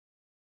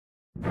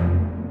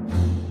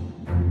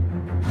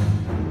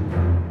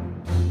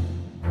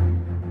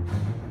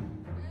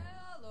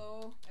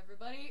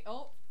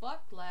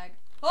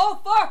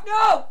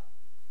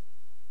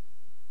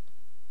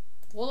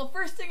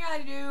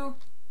I do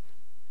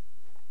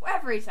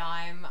every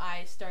time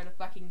I start a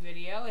fucking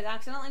video is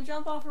accidentally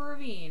jump off a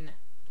ravine.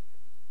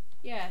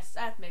 Yes,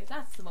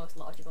 that's the most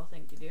logical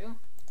thing to do.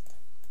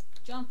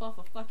 Jump off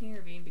a fucking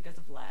ravine because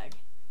of lag.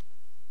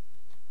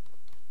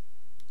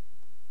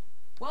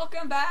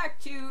 Welcome back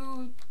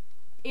to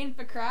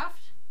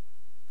Inficraft.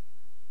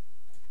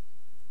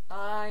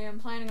 I am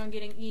planning on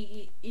getting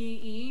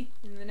EEEEEEAAAAH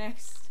in the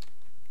next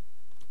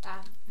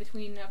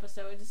between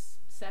episodes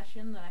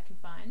session that I can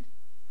find.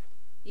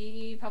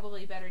 EE,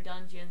 probably better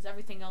dungeons,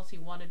 everything else he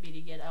wanted me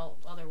to get out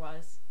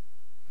otherwise.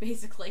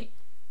 Basically,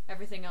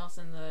 everything else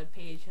in the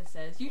page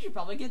says, you should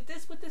probably get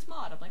this with this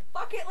mod. I'm like,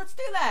 fuck it, let's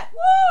do that!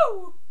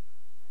 Woo!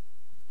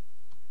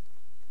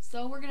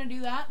 So we're gonna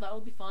do that,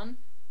 that'll be fun.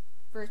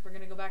 First, we're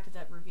gonna go back to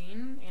that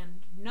ravine and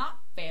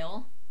not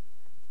fail.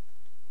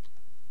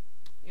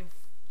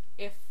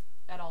 If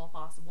at all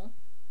possible.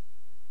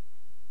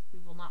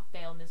 We will not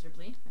fail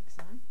miserably next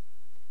time.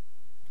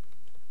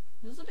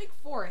 There's a big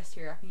forest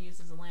here I can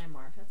use as a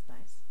landmark. That's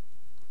nice.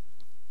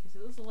 Okay, so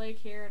there's a lake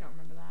here. I don't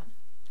remember that.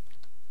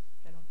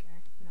 I don't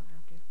care. We don't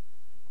have to.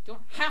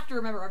 Don't have to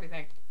remember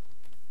everything.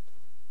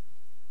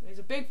 There's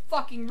a big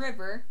fucking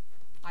river.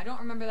 I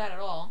don't remember that at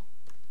all.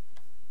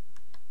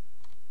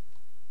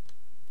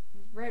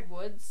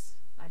 Redwoods.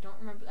 I don't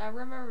remember. I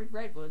remember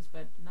redwoods,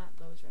 but not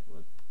those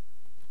redwoods.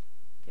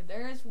 Okay,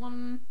 there's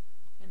one,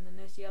 and then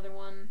there's the other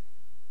one.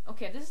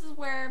 Okay, this is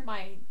where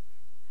my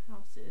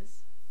house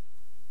is.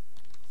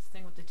 This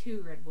thing with the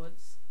two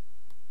redwoods.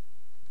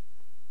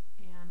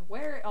 And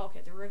where? Oh, okay,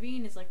 the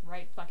ravine is like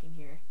right fucking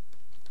here.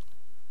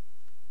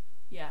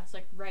 Yeah, it's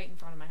like right in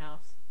front of my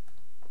house.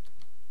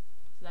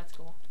 So that's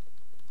cool.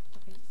 I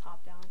can just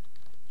hop down.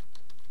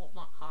 Well,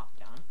 not hop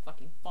down.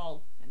 Fucking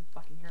fall and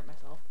fucking hurt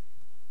myself.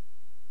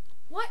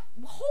 What?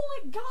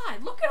 Holy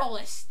God! Look at all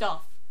this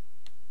stuff!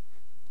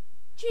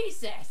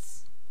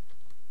 Jesus!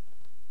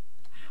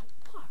 Ow,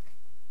 fuck.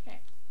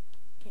 Okay.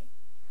 Okay.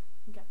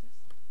 We got this.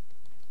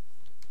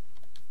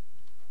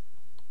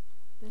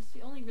 There's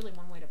only really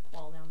one way to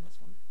fall down this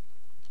one.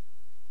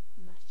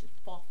 And that's just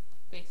fall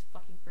face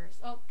fucking first.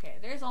 Okay,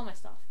 there's all my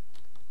stuff.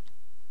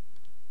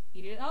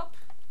 Eat it up.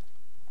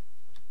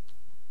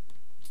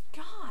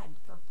 God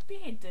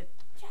forbid that.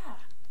 Yeah.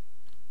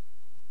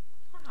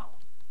 Wow.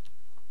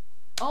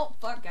 Oh,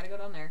 fuck. Gotta go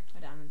down there. Go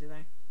down and do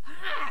that.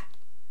 Ah!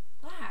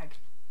 Lag.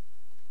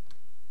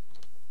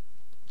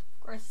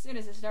 Of course, as soon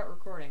as I start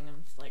recording,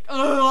 I'm just like,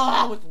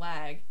 ugh, with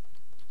lag.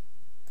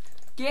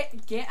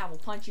 I will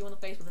punch you in the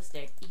face with a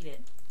stick. Eat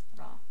it.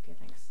 Raw. Okay,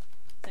 thanks.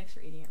 Thanks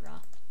for eating it raw,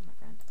 my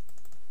friend.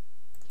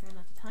 Turn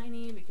that to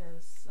tiny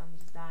because I'm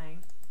just dying.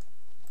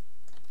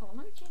 Oh,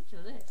 let me change to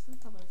this. This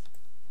probably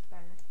is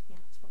better. Yeah,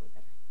 it's probably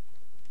better.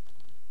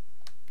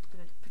 I'm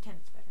gonna pretend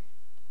it's better.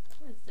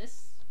 What is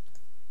this?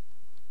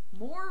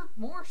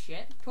 More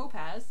shit.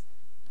 Topaz.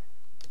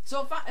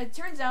 So it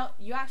turns out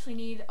you actually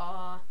need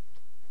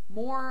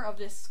more of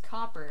this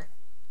copper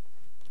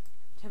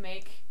to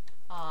make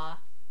a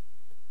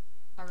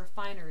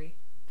refinery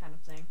kind of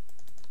thing.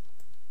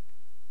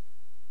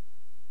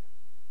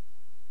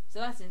 So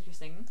that's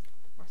interesting,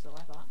 or so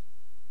I thought.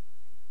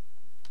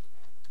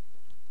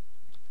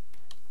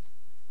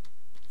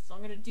 So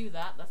I'm gonna do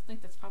that. I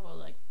think that's probably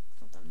like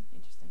something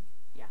interesting.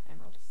 Yeah,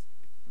 emeralds.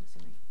 I'm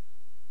assuming.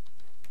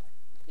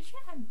 They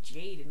should have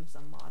jade in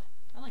some mod.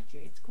 I like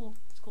jade. It's cool.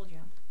 It's a cool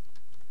gem.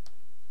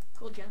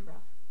 Cool gem, bro.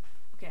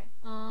 Okay.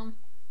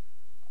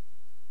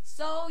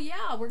 So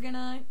yeah, we're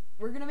gonna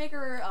make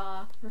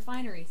our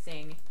refinery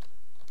thing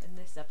in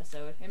this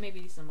episode, and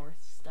maybe some more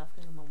stuff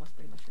because I'm almost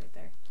pretty much right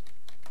there.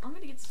 I'm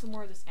gonna get some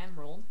more of this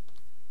emerald.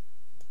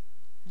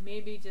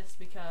 Maybe just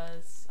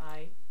because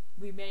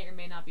we may or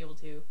may not be able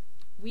to.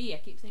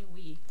 I keep saying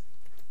we.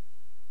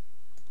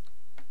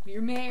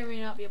 You may or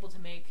may not be able to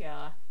make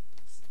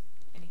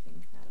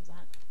anything out of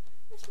that.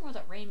 There's more of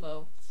that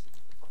rainbow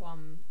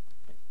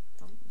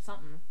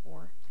something,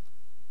 or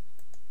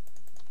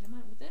can I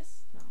mine it with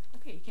this? No.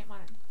 Okay, you can't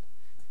mine it.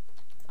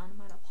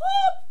 Unmine it.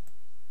 Whoop!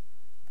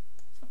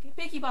 It's fucking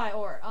picky pie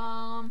ore.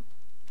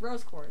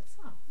 Rose quartz.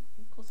 Oh,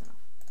 okay, close enough.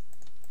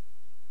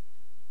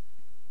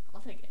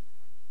 I'll take it.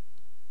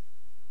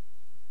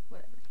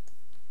 Whatever.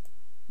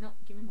 No,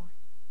 give me more.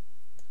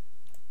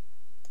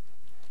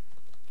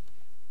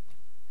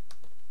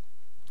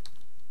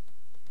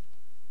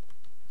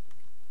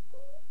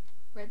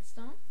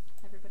 Redstone.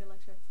 Everybody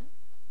likes redstone.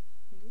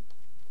 Maybe.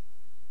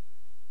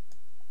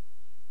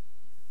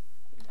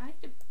 I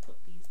have to put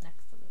these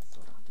next to this so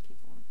I don't have to keep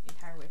going the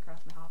entire way across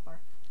my hotbar.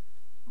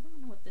 I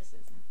don't know what this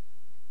is now.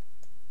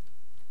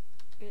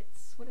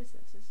 It's, what is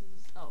this? This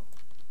is, oh,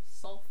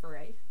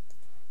 sulfurite.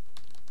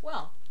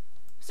 Well,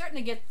 I'm starting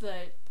to get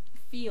the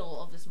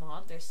feel of this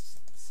mod. There's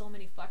so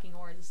many fucking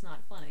ores, it's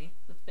not funny.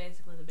 That's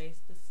basically the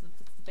base. That's the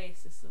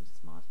basis of this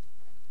mod.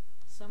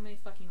 So many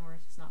fucking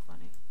ores, it's not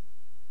funny.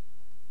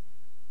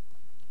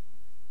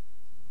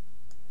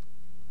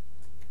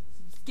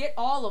 So just get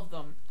all of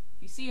them.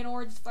 If you see an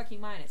ore, just fucking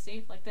mine it.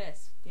 See? Like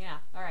this. Yeah.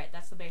 Alright,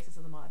 that's the basis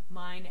of the mod.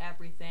 Mine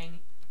everything.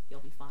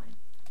 You'll be fine.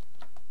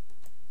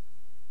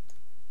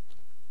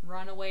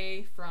 Run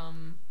away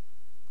from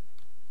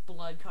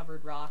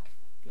mud-covered rock.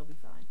 You'll be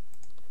fine.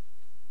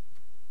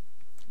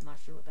 I'm not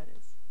sure what that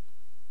is.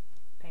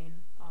 Pain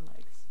on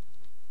legs.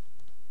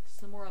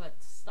 Some more of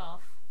that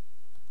stuff.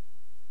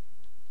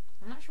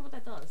 I'm not sure what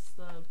that does.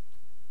 The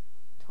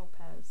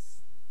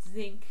topaz,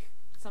 zinc,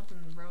 something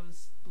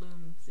rose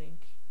bloom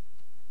zinc.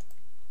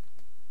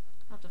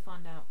 I'll have to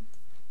find out.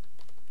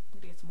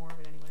 Maybe get some more of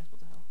it anyway.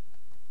 What the hell?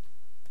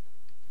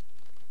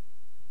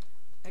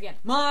 Again,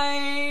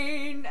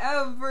 mine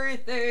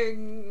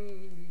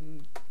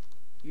everything,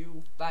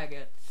 you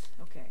faggot.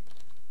 Okay.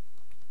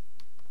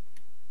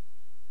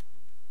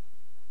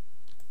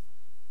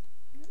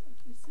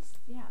 Is this?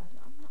 Yeah,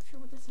 I'm not sure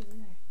what this is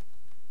either.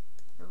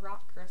 A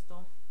rock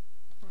crystal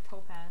or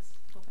topaz.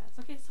 Topaz.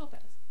 Okay, it's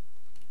topaz.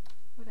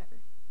 Whatever.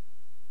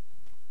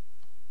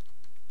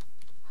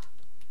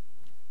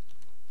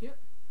 Yep.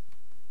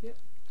 Yep.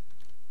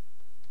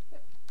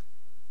 Yep.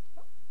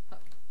 Oh.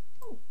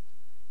 Oh.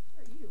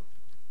 Where are you?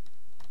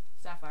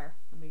 Sapphire.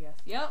 Let me guess.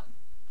 Yep.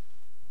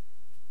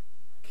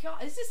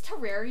 God, is this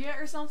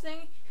Terraria or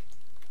something?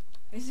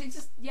 Is it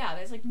just, yeah,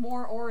 there's like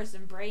more ores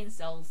and brain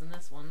cells in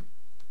this one.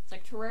 It's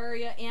like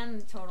Terraria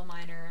and Total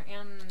Miner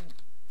and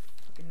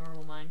fucking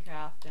normal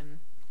Minecraft, and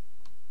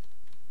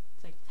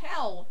it's like,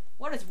 hell,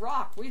 what is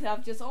rock? We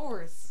have just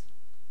ores.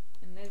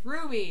 And there's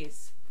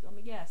rubies. Let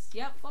me guess.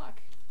 Yep,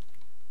 fuck.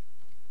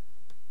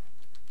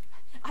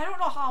 I don't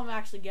know how I'm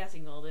actually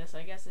guessing all this.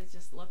 I guess it's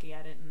just looking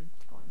at it and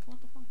going,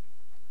 what the fuck?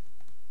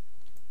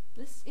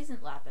 This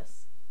isn't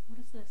lapis. What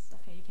is this?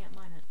 Okay, you can't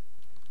mine it.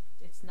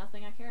 It's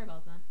nothing I care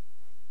about then.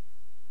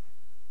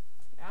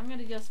 I'm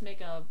gonna just make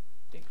a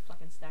big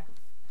fucking stack of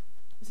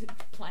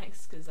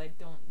planks because I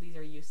don't. These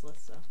are useless,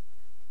 so.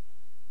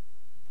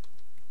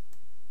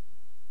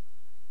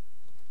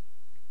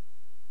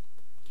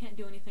 Can't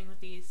do anything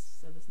with these,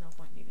 so there's no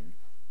point in even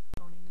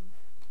owning them.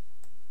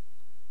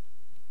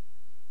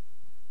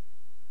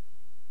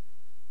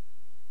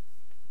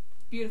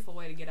 Beautiful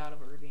way to get out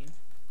of a ravine.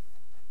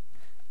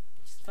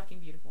 Just fucking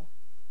beautiful.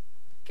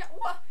 God,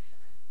 what?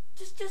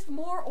 Just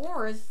more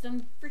ores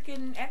than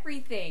freaking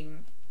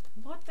everything.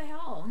 What the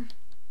hell?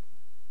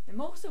 And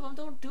most of them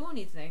don't do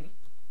anything.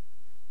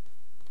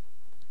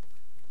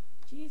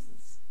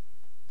 Jesus.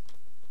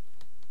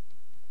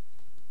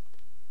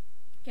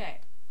 Okay.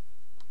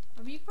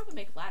 I mean, you could probably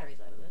make ladders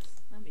out of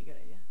this. That'd be a good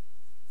idea.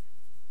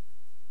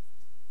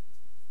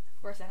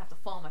 Of course, I'd have to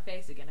fall on my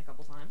face again a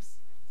couple times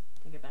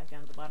to get back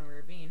down to the bottom of the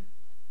ravine.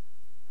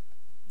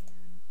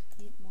 And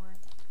eat more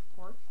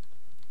pork.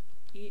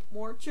 Eat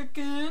more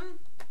chicken!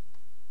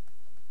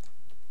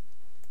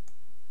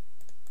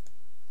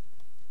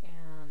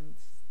 And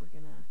we're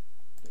gonna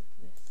get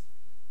this.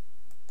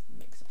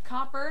 Make some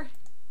copper.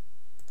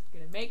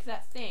 We're gonna make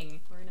that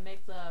thing. We're gonna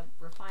make the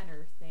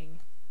refiner thing.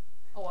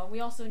 Oh, and we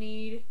also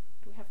need...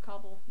 Do we have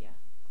cobble? Yeah.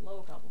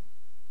 Low cobble.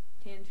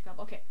 Tinge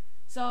cobble. Okay.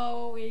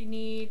 So we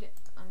need...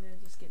 I'm gonna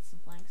just get some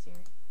planks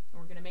here. And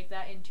we're gonna make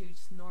that into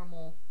just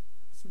normal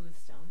smooth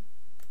stone.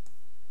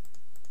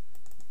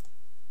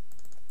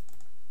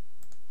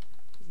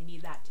 Because you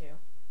need that too.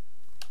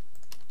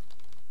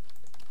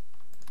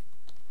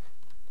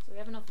 So we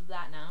have enough of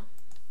that now.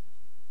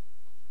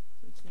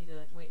 So we just need to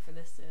like, wait for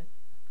this to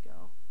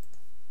go.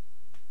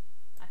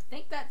 I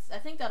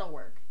think that'll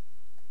work.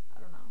 I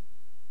don't know.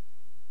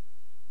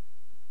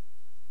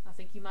 I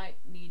think you might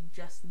need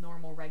just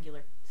normal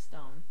regular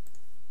stone.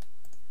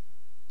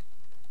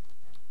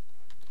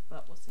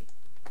 But we'll see.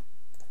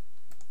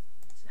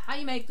 So how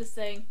you make this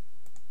thing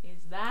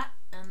is that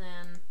and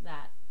then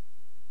that.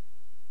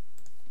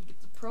 You get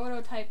the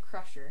prototype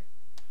crusher.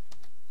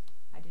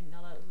 I didn't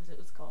know that was what it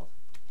was called.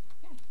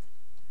 Okay.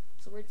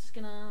 So we're just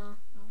gonna,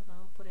 I don't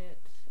know, put it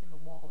in the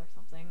wall or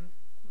something.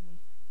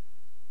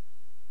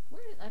 Let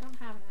me, I don't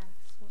have an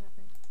axe. What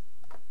happened?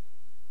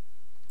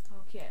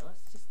 Okay,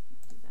 let's just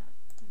do that.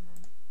 And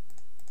then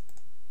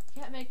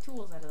can't make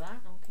tools out of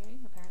that. Okay,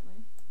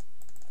 apparently.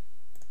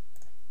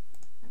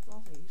 That's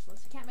also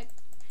useless. You can't make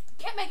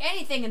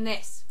anything in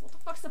this. What the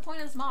fuck's the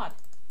point of this mod?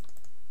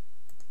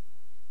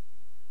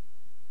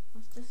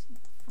 Let's just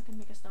fucking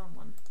make a stone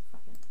one.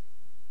 Fuck it.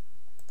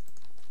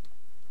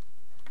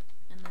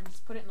 And then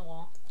just put it in the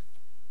wall.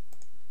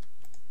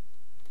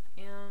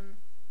 And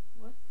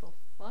what the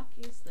fuck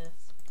is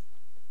this?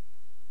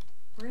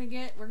 We're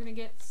gonna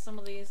get some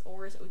of these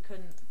ores that we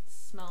couldn't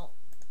smelt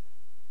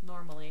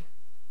normally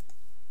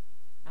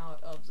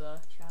out of the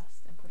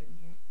chest and put it in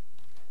here.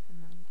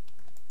 And then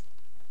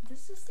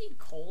does this need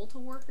coal to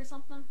work or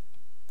something?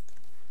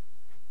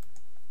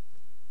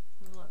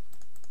 Let me look.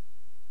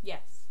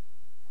 Yes.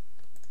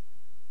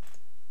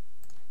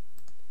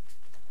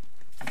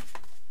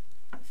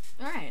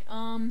 Alright,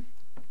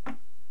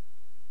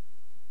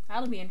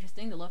 that'll be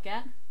interesting to look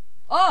at.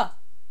 Oh!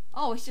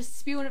 Oh, it's just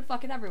spewing it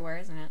fucking everywhere,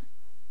 isn't it?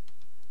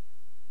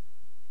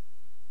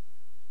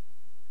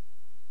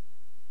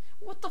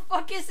 What the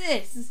fuck is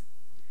this?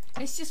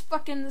 It's just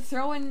fucking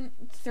throwing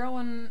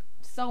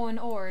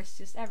ores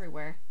just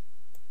everywhere.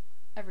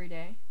 Every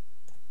day.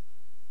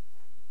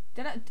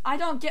 I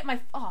don't get my,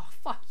 oh,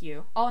 fuck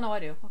you. Oh, no, I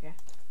do. Okay. I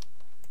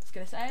was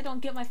gonna say, I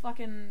don't get my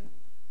fucking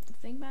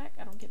thing back.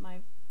 I don't get my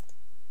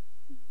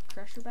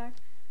crusher back.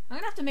 I'm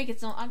gonna have to make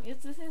its own.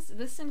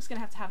 This thing's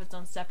gonna have its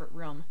own separate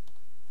room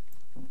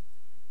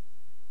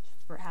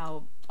for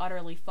how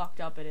utterly fucked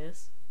up it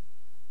is.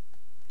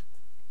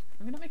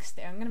 I'm gonna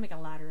make a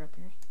ladder up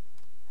here.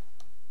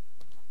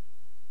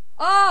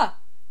 Ah!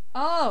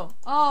 Oh!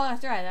 Oh,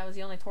 that's right. That was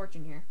the only torch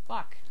in here.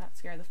 Fuck. That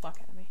scared the fuck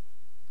out of me.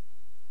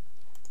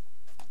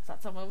 I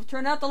thought someone would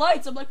turn out the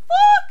lights. I'm like,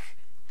 fuck!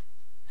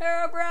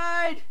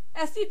 Herobrine!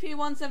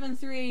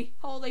 SCP-173.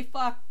 Holy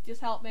fuck.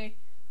 Just help me.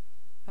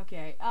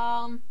 Okay,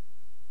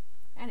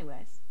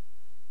 anyways.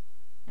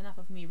 Enough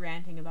of me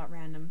ranting about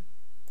random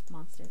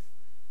monsters.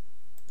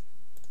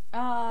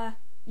 Yeah,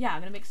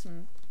 I'm gonna make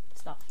some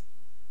stuff.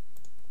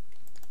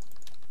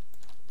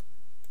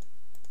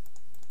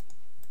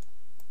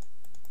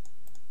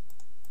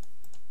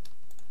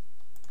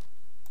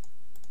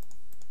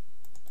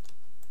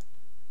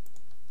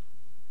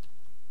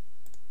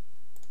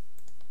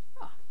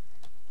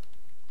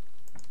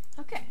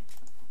 Okay, so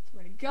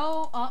we're gonna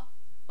go up,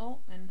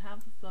 and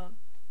have the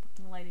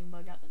fucking lighting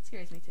bug out. That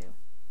scares me too,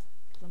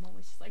 because I'm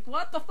always just like,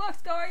 what the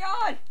fuck's going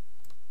on?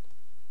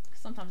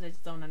 Because sometimes I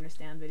just don't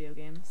understand video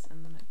games,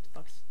 and then it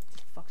just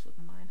fucks with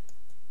my mind.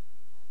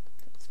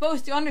 I'm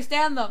supposed to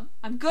understand them.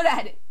 I'm good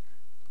at it.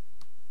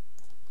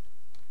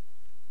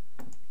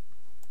 Okay,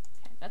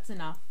 that's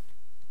enough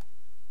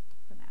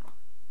for now.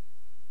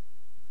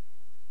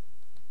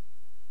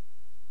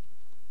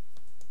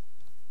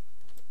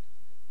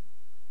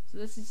 So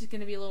this is just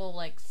gonna be a little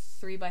like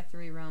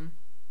 3x3 room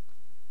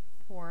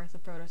for the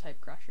prototype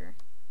crusher.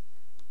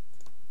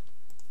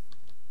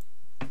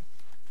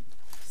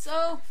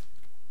 So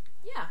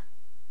yeah,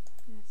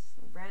 it's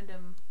a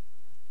random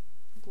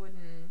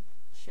wooden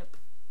ship,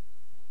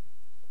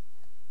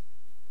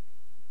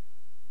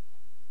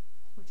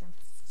 which I'm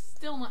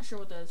still not sure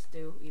what those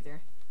do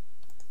either.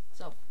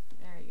 So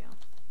there you go.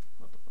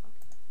 What the fuck?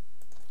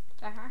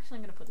 Actually,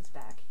 I'm gonna put this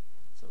back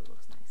so it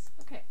looks nice.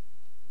 Okay.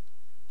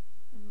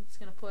 I'm just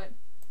gonna put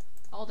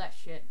all that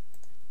shit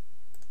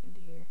into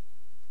here.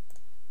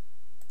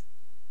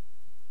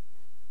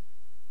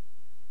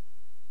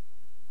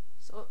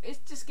 So it's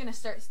just gonna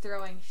start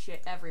throwing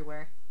shit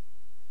everywhere.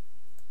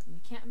 You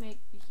can't make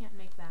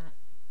that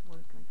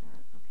work like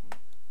that. Okay.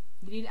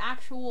 You need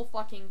actual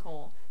fucking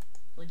coal.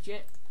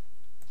 Legit,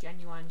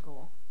 genuine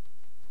coal.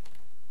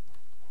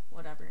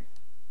 Whatever.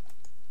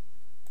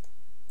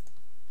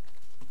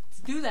 Let's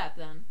do that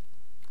then.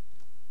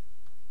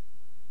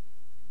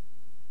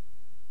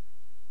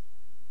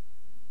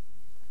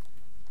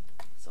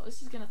 So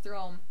this is gonna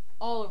throw them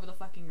all over the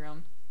fucking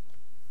room.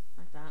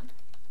 Like that.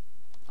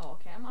 Oh,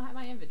 okay,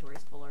 my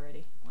inventory's full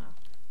already. Wow.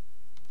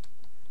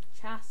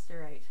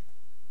 Chasterite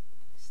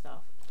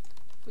stuff.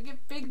 We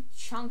get big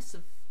chunks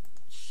of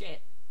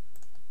shit.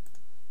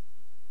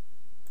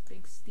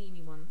 Big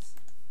steamy ones.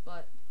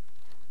 But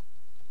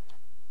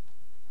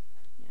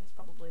yeah, there's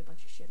probably a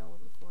bunch of shit all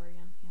over the floor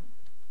again. Yeah.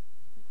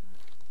 Like that.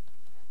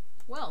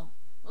 Well,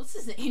 this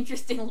is an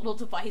interesting little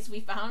device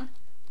we found.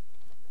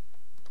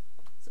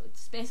 So it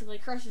just basically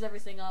crushes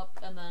everything up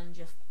and then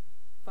just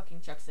fucking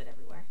chucks it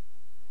everywhere.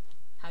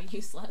 How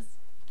useless.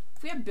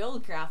 If we had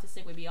Buildcraft, this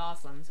thing would be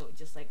awesome, so it would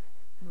just like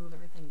move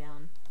everything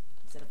down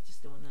instead of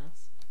just doing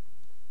this.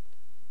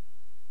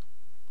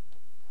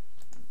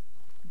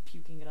 I'm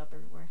puking it up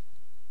everywhere.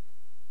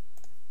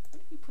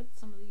 What if you put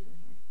some of these in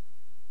here?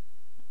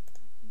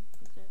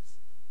 Like this.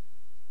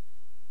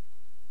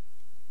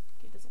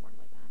 Okay, it doesn't work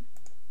like that.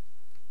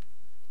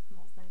 I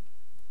don't think.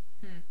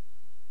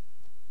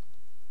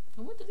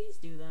 And what do these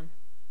do then?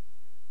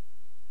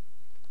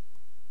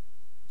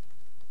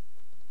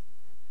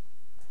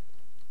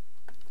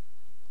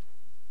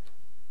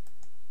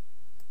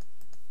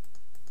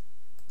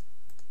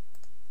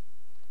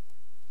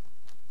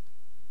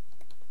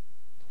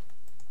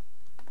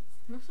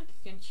 Looks like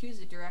you can choose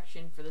a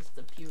direction for this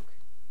to puke.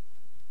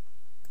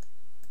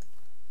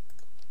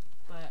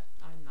 But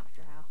I'm not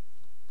sure how.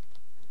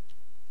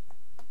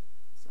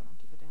 So I don't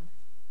give a damn.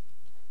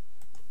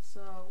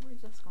 So we're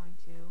just going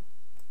to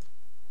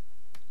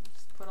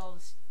just put all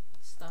this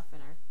stuff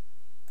in our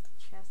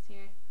chest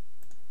here.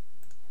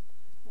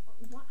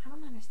 What? I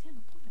don't understand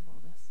the point of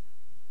all this.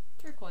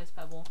 Turquoise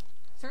pebble.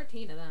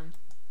 13 of them.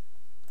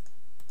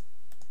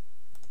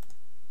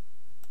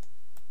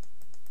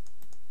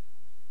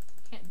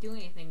 Can't do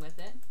anything with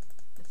it.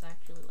 It's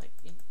actually like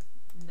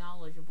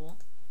knowledgeable.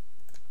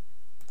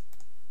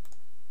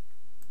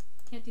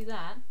 Can't do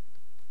that.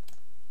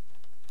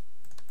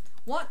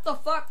 What the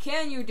fuck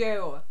can you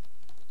do?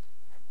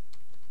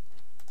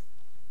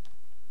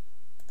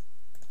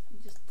 You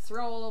just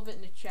throw all of it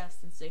in the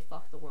chest and say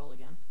fuck the world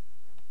again.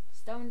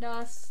 Stone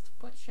dust.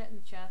 Put shit in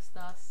the chest.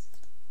 Dust.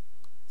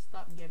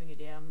 Stop giving a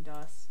damn.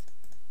 Dust.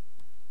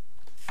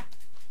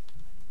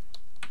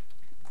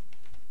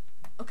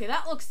 Okay,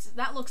 that looks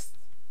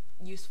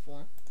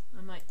useful.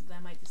 I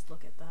might just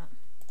look at that.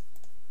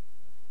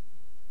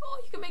 Oh,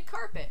 you can make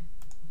carpet.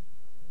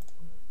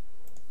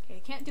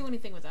 Okay, can't do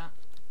anything with that.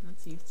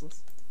 That's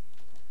useless.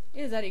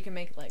 Either that or you can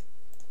make like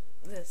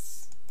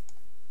this.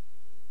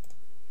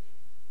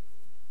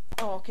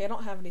 Oh, okay, I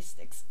don't have any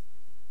sticks.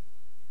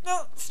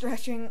 No,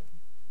 stretching.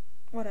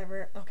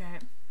 Whatever. Okay.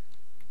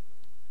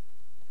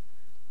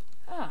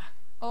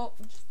 Oh,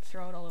 just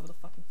throw it all over the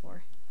fucking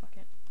floor. Fuck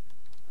it.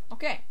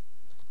 Okay.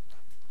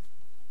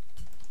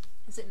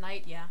 Is it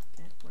night? Yeah.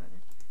 Okay, whatever.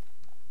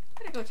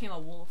 I'm gonna go tame a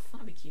wolf.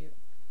 That'd be cute.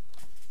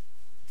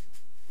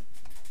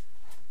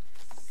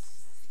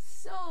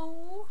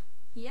 So,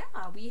 yeah,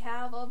 we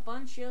have a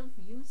bunch of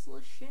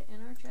useless shit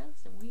in our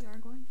chest, and we are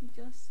going to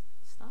just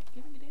stop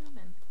giving a damn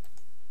and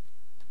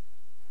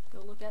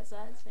go look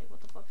outside, say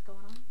what the fuck's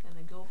going on, and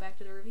then go back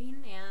to the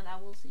ravine, and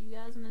I will see you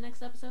guys in the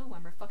next episode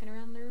when we're fucking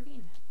around in the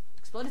ravine.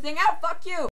 Explode the thing out! Fuck you!